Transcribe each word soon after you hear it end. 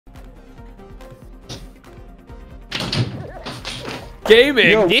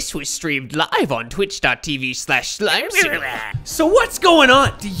gaming. Yo. This was streamed live on twitch.tv/Slmccl. So what's going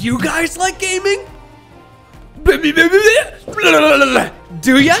on? Do you guys like gaming? Do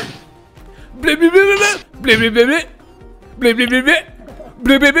ya? Thank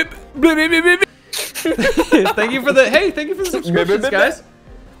you for the thank you for the subscriptions, guys.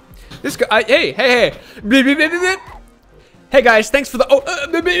 This guy, hey. Hey guys, thanks for the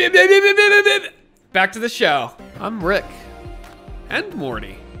back to the show. I'm Rick and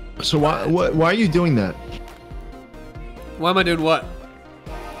Morty. So why are you doing that? Why am I doing what?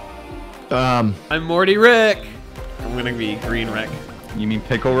 I'm Morty Rick. I'm gonna be Green Rick. You mean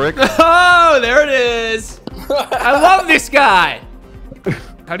Pickle Rick? Oh, there it is. I love this guy.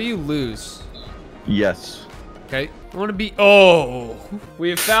 How do you lose? Yes. Okay, I want to be. Oh, we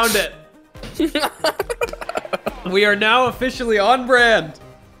have found it. We are now officially on brand.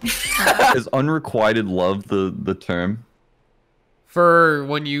 Is unrequited love the term? For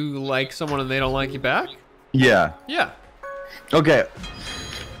when you like someone and they don't like you back? Yeah. Yeah. Okay.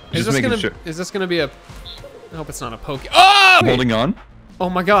 Is Just this making gonna sure. is this gonna be a? I hope it's not a poke. Oh! Holding on. Oh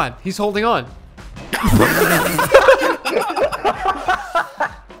my God, he's holding on.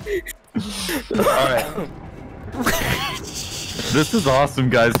 Alright. This is awesome,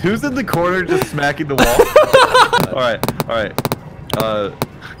 guys. Who's in the corner just smacking the wall? Alright.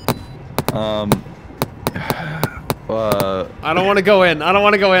 I don't want to go in. I don't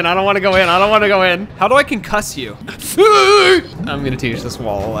want to go in. I don't want to go in. I don't want to go in. How do I concuss you? I'm gonna teach this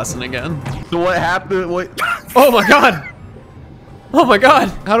wall a lesson again. So what happened? What? Oh my God. Oh my God.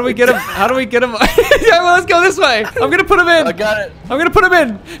 How do we get him? How do we get him? Yeah, well, let's go this way. I'm gonna put him in. I got it. I'm gonna put him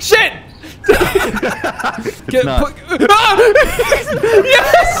in. Shit. It's not. Ah!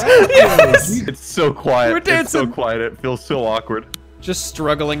 Yes! Yes! It's so quiet. We're dancing. It's so quiet. It feels so awkward. Just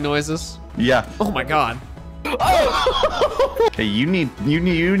struggling noises. Yeah. Oh my God. Hey, you need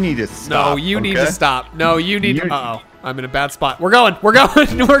to stop. No, you need to okay? stop. No, you need to. Uh-oh. I'm in a bad spot. We're going. We're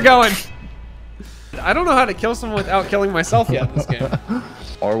going. We're going. I don't know how to kill someone without killing myself yet in this game.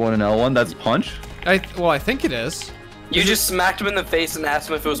 R1 and L1, that's punch? Well, I think it is. You just smacked him in the face and asked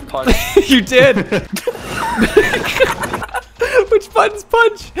him if it was punch. You did. Which button's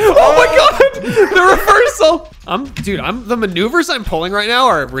punch? Oh my God! The reversal. Dude, the maneuvers I'm pulling right now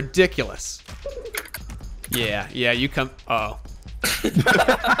are ridiculous. Yeah, you come. Uh oh.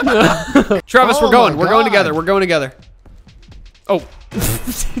 Travis, we're going. We're going together. We're going together. Oh.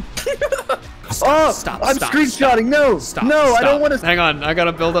 Stop. I'm screenshotting. No. Stop. No, I don't want to. Hang on. I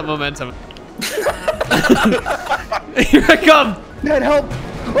gotta build up momentum. Here I come. Dad, help.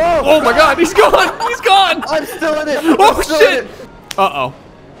 Oh my God, he's gone. He's gone. I'm still in it. Oh shit. Uh-oh.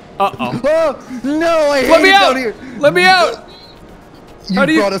 Uh-oh. Oh, no, I hate Let me it out. down here. Let me out. You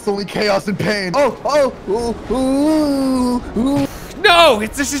brought us only chaos and pain. No,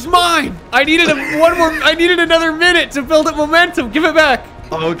 this is mine. I needed I needed another minute to build up momentum. Give it back.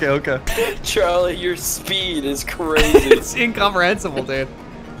 Oh, okay. Charlie, your speed is crazy. It's incomprehensible, dude.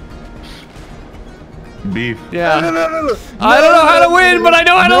 Beef. Yeah. No. I don't know how to win, but I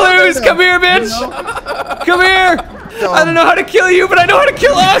know how to lose. Come here, bitch. Come here. I don't know how to kill you, but I know how to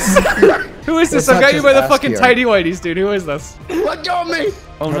kill us. Who is this? I got you by the fucking tighty whities, dude. Who is this? Let go of me!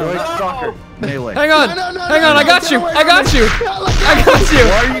 Oh no, it's soccer. Melee. Hang on. Hang on. I got you. I got you. I got you.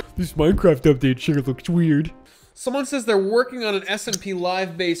 This Minecraft update sure looks weird. Someone says they're working on an SMP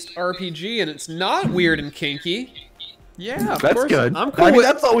Live-based RPG, and it's not weird and kinky. Yeah, of That's course. good. I'm cool. I mean,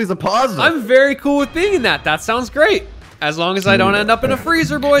 that's always a positive. I'm very cool with being in that. That sounds great. As long as I don't end up in a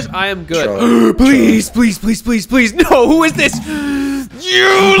freezer, boys, I am good. Please. No, who is this?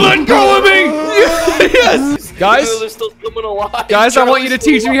 You let go of me. Yes. Guys, There's still someone alive. guys, I want you to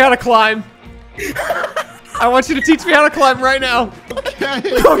Charlie's teach me how to climb. I want you to teach me how to climb right now.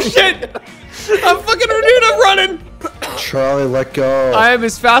 Oh shit. I'm fucking dude, I'm running. Charlie, let go. I am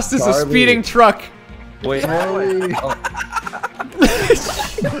as fast as a Charlie. speeding truck. Wait. Charlie.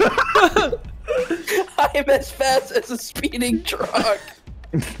 I am as fast as a speeding truck.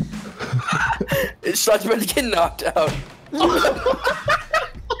 It's such about to get knocked out. All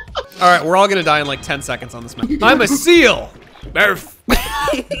right, we're all gonna die in like 10 seconds on this map. I'm a seal. Barf.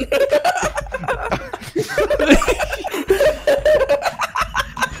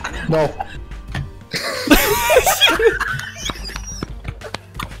 No.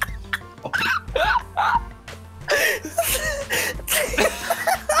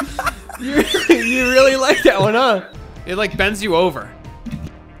 You really like that one, huh? It like bends you over.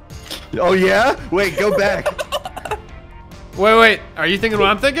 Oh yeah? Wait, go back. Wait. Are you thinking what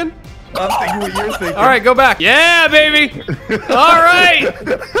I'm thinking? I'm thinking what you're thinking. All right, go back. Yeah, baby. All right.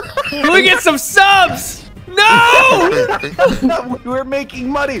 Can we get some subs? No! We're making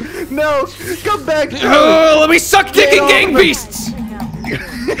money. No, come back. Let me suck dick and gang beasts.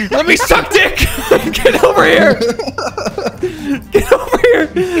 Let me suck dick. Get over here. Get over here.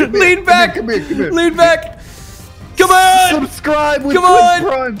 Lean back. Come here. Lean back. Come on! Subscribe with Come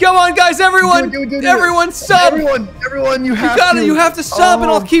on! Come on, guys! Everyone! Everyone, sub! Everyone, you have to. You have to sub, and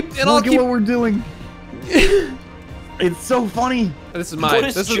I'll keep. Look at what we're doing. It's so funny. This is mine.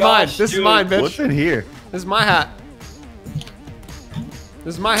 This is mine. This is mine, bitch. What's in here? This is my hat.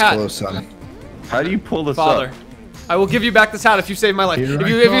 This is my hat. Hello, son. How do you pull this Father, up? I will give you back this hat if you save my life. Here If I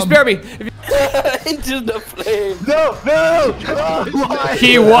you come. spare me. Into the flame. No! Why?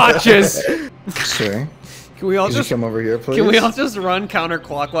 He watches. Sir, Can we all could you just come over here, please? Can we all just run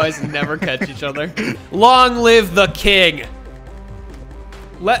counterclockwise and never catch each other? Long live the king!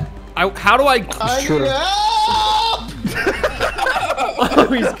 How do I? Sure. Oh,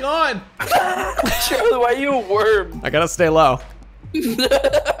 he's gone. Charlie, why are you a worm? I gotta stay low.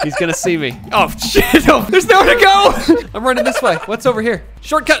 He's gonna see me. Oh shit! No, there's nowhere to go. I'm running this way. What's over here?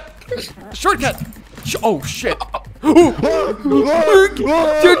 Shortcut. Shortcut. Oh shit! Dude,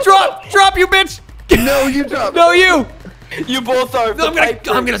 drop, you bitch! No, you drop. No, you! You both are. I'm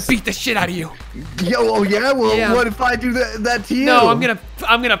gonna beat the shit out of you. Yo, oh yeah? Well, Yeah. what if I do that to you? No, I'm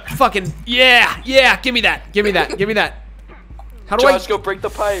gonna fucking yeah. Give me that. Give me that. How do Josh, go break the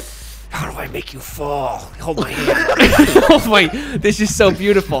pipe. How do I make you fall? Hold my hand. Oh my! This is so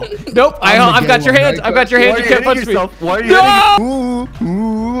beautiful. Nope. I've got your hands. I've got your hands. You can't punch me. Why are you No!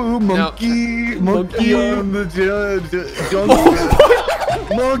 Ooh, monkey, monkey on the jungle.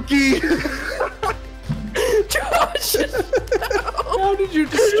 Monkey. Josh. How did you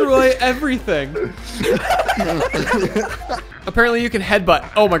destroy everything? Apparently you can headbutt.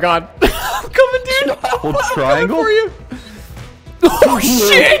 Oh my god. I'm coming, dude. Hold I'm triangle? coming for you. Oh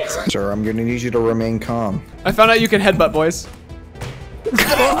shit! Sir, I'm gonna need you to remain calm. I found out you can headbutt, boys.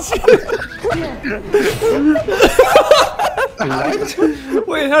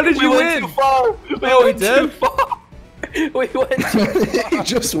 Wait, how did you We win? went too far. Oh, we did? We went too far. He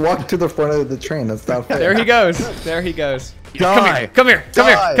just walked to the front of the train. That's not fair. There he goes. There he goes. Die. Come here.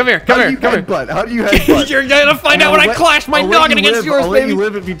 Die. How do you headbutt? How do you headbutt? You're gonna find out when I clash my noggin against yours, I'll let baby. you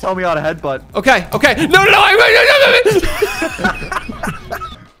live if you tell me how to headbutt. Okay. No.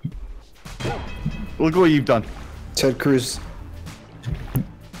 Look what you've done. Ted Cruz.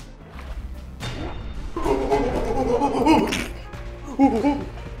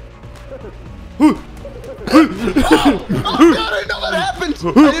 Oh god, I didn't know that happened!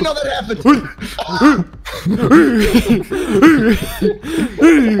 I didn't know that happened!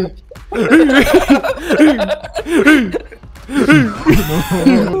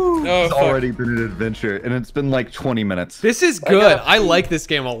 It's already been an adventure, and it's been like 20 minutes. This is good. I like this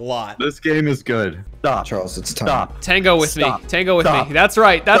game a lot. This game is good. Stop. Charles, it's time. Stop. Tango with me. Stop. Tango with Stop. me. That's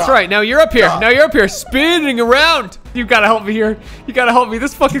right. That's Stop. right. Now you're up here. Stop. Now you're up here spinning around. You gotta help me here. You gotta help me.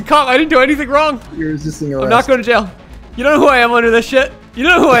 This fucking cop. I didn't do anything wrong. You're resisting arrest. I'm not going to jail. You know who I am under this shit? You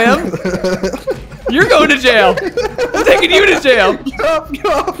know who I am? You're going to jail. I'm taking you to jail.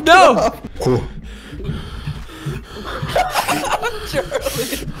 No.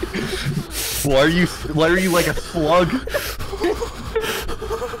 Why are you like a slug?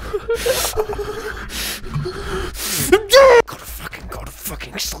 Go to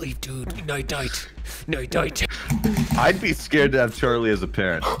fucking sleep, dude. Night. I'd be scared to have Charlie as a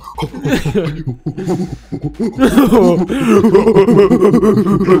parent.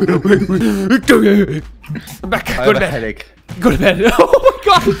 I'm back. I Go have to a bed. headache. Go to bed. Oh my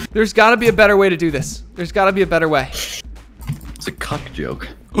god. There's gotta be a better way to do this. There's gotta be a better way. It's a cuck joke.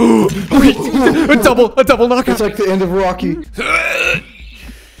 A double knockout. It's like the end of Rocky.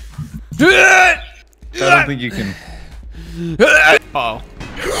 I don't think you can. Oh.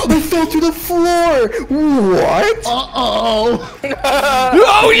 I fell to the floor. What? Uh-oh.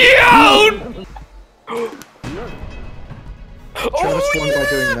 Oh yeah! Travis won by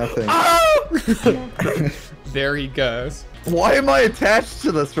doing nothing. There he goes. Why am I attached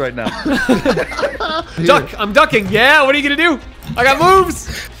to this right now? Duck! I'm ducking. Yeah. What are you gonna do? I got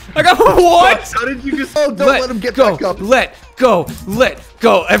moves. I got what? How did you just? Oh, don't let him get go. back up. Let go.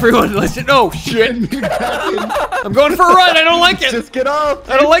 Everyone, listen. Oh shit! I'm going for a ride. I don't like it. Just get off.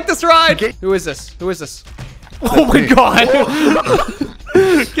 I don't like this ride. Okay. Who is this? Oh my god!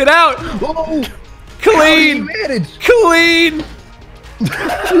 Get out! Oh, Clean! Clean!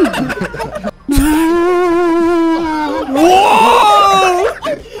 Whoa!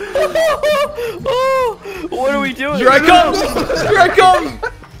 What are we doing? Here I come! Here I come!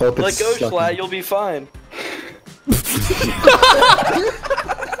 Hope Let it's go, stuck. Schlatt. You'll be fine.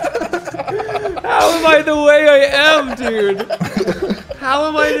 How am am I the way I am, dude? How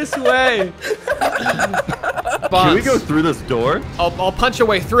am I this way? Can we go through this door? I'll punch a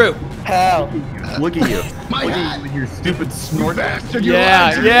way through. How? Look at you. My Look hat. at you with your stupid snort. Bastard, you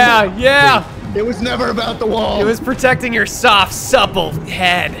lied Yeah, to me. yeah. It was never about the wall. It was protecting your soft, supple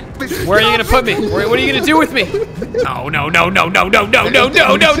head. Where are you gonna put me? What are you gonna do with me? No.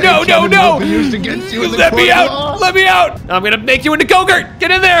 Be used against you in the Let me court of out! law. Let me out! I'm gonna make you into Go-Gurt!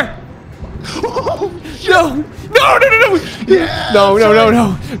 Get in there! No! Yeah, No,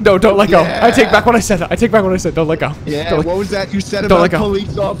 that's right. No, don't let go. Yeah. I take back what I said. Don't let go. Yeah, Don't let- what was that you said Don't about let go.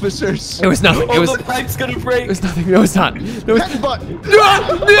 police officers? It was nothing. It was The pipe's gonna break. nothing. No, it's not. No, it's Headbutt.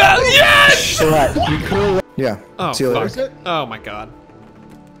 Yes! Yeah. Oh, See you later. fuck. Oh my god.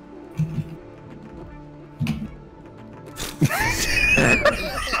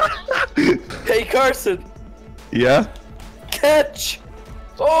 Hey, Carson. Yeah? Catch.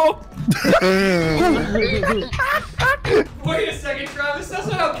 Oh. Wait a second, Travis. That's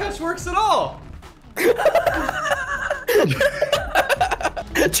not how catch works at all.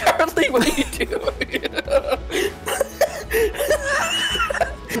 Charlie, what are you doing?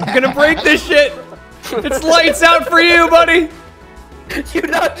 I'm gonna break this shit. It's lights out for you, buddy. You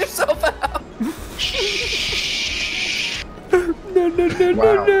knocked yourself out.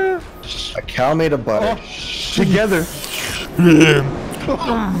 Wow. A cow made of butter. Together.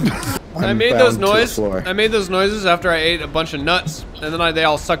 I made those noises after I ate a bunch of nuts, and then they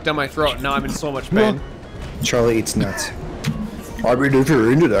all sucked down my throat. And now I'm in so much pain. Charlie eats nuts. I mean, if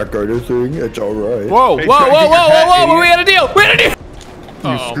you're into that kind of thing, it's alright. Whoa! Hey, Whoa! try to Whoa! get your Whoa! hat, Whoa! Whoa! We idiot. had a deal! We had a deal!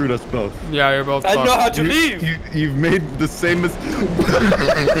 You screwed us both. Yeah, you're both. I know fucked. how to leave. You've made the same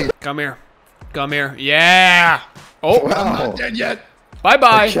mistake. Come here. Come here. Yeah. Oh. Not dead yet. Bye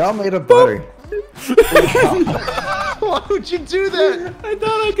bye. A cow made of butter. Why would you do that? I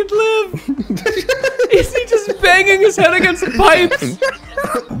thought I could live. Is he just banging his head against the pipes?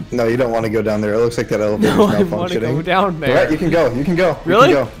 No, you don't want to go down there. It looks like that elevator's No, I want to malfunctioning. go down there. Alright, you can go. You can go. You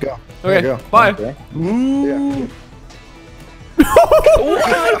Really? can go. Go. Okay, Go. bye. Okay. Yeah.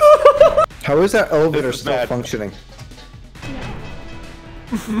 How is that elevator This is still bad. functioning?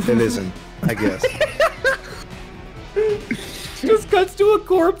 It isn't, I guess. Just cuts to a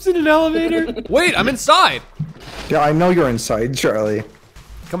corpse in an elevator. Wait, I'm inside. Yeah, I know you're inside, Charlie.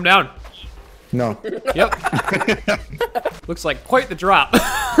 Come down. No. Yep. Looks like quite the drop.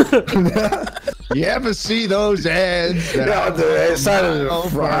 You ever see those ads? Yeah, the side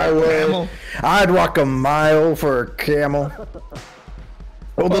of the highway. I'd walk a mile for a camel.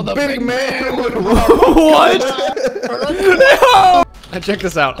 Well, the big man would walk. What? No! Check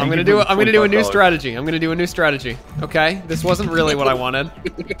this out. I'm gonna do a new strategy. I'm gonna do a new strategy. Okay? This wasn't really what I wanted.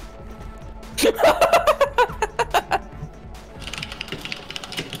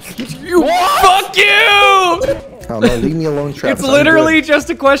 You fuck you! Oh no, leave me alone, Travis. It's literally just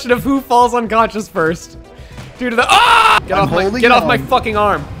a question of who falls unconscious first. Due to the Get off my fucking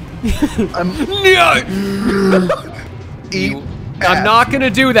arm. Eat. I'm not gonna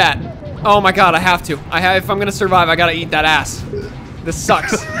do that. Oh my god, I have to. If I'm gonna survive, I gotta eat that ass. This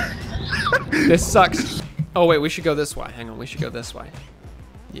sucks. This sucks. Oh wait, we should go this way. Hang on, we should go this way.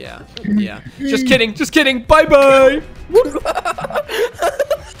 Yeah, yeah. Just kidding, just kidding. Bye bye.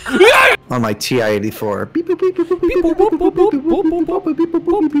 On my TI-84.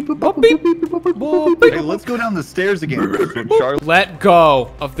 Hey, let's go down the stairs again. Charlie. Let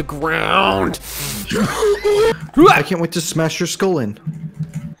go of the ground. I can't wait to smash your skull in.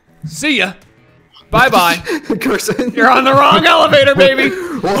 See ya. Bye bye. Carson. You're on the wrong elevator, baby.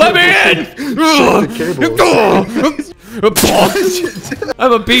 Let me in.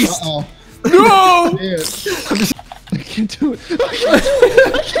 I'm a beast. Uh-oh. No. I can't do it. I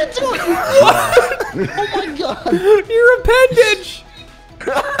can't do it. Oh my god. Your appendage.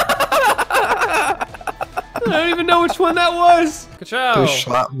 I don't even know which one that was. Ka-chow. There's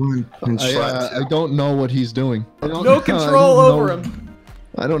slot one and slot I don't know what he's doing. I don't, No I control don't over know- him.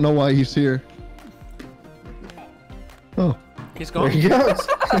 I don't know why he's here. Oh. He's There gone. he goes.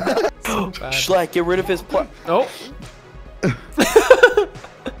 Schlack, get rid of his plot. Oh.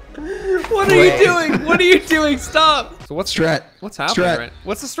 What are you doing? What are you doing? Stop. So what's Strat. What's happening? Strat. Right?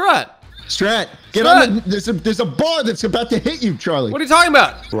 What's the strat? Strat, get Strat. on the. There's a bar that's about to hit you, Charlie. What are you talking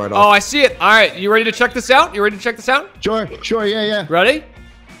about? Right Oh, off. I see it. All right, you ready to check this out? You ready to check this out? Sure, yeah. Ready?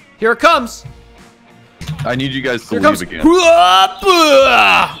 Here it comes. I need you guys to Here leave comes. again. Wow.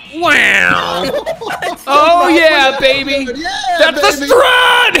 Oh yeah, baby. Yeah, That's baby. the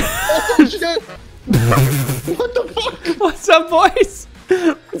strat. Oh, shit. What the fuck? What's up, boys?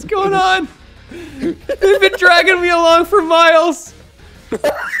 What's going on? They've been dragging me along for miles.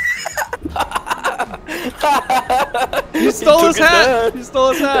 You stole his hat. You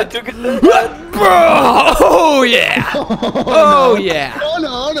stole his I hat. took his hat. Oh yeah. Oh yeah.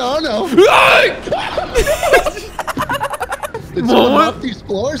 No. Did someone hop these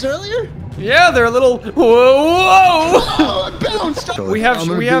floors earlier? Yeah, they're a little. Whoa. Oh, I bounced. We have. I'm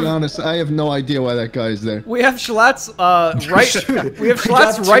gonna be honest. I have no idea why that guy's there. We have Schlatt's right. We have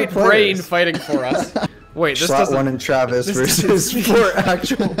Schlatt's right brain fighting for us. Wait, this Schlatt doesn't. 1 and Travis versus 4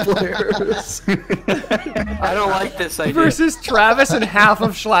 actual players. I don't like this idea. Versus Travis and half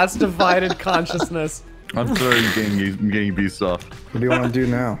of Schlatt's divided consciousness. I'm sorry, gang beast off. What do you want to do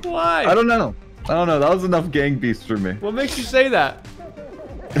now? Why? I don't know. That was enough gang beast for me. What makes you say that?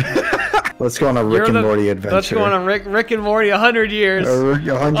 Let's go on a Rick and Morty adventure. Let's go on a Rick and Morty 100 years.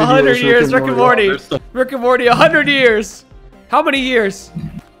 100 years, Rick and Morty. Rick and Morty 100 years. How many years?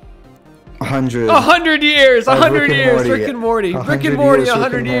 100. 100 years. 100 years. Morty. Rick and Morty. 100 Rick and Morty. years,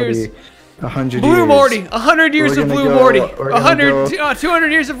 100 years. 100 Blue years. Morty. 100 years We're of gonna Blue go- Morty. we're gonna 100. go-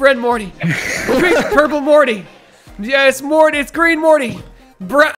 200 years of Red Morty. Purple Morty. Yeah, it's Morty. It's Green Morty.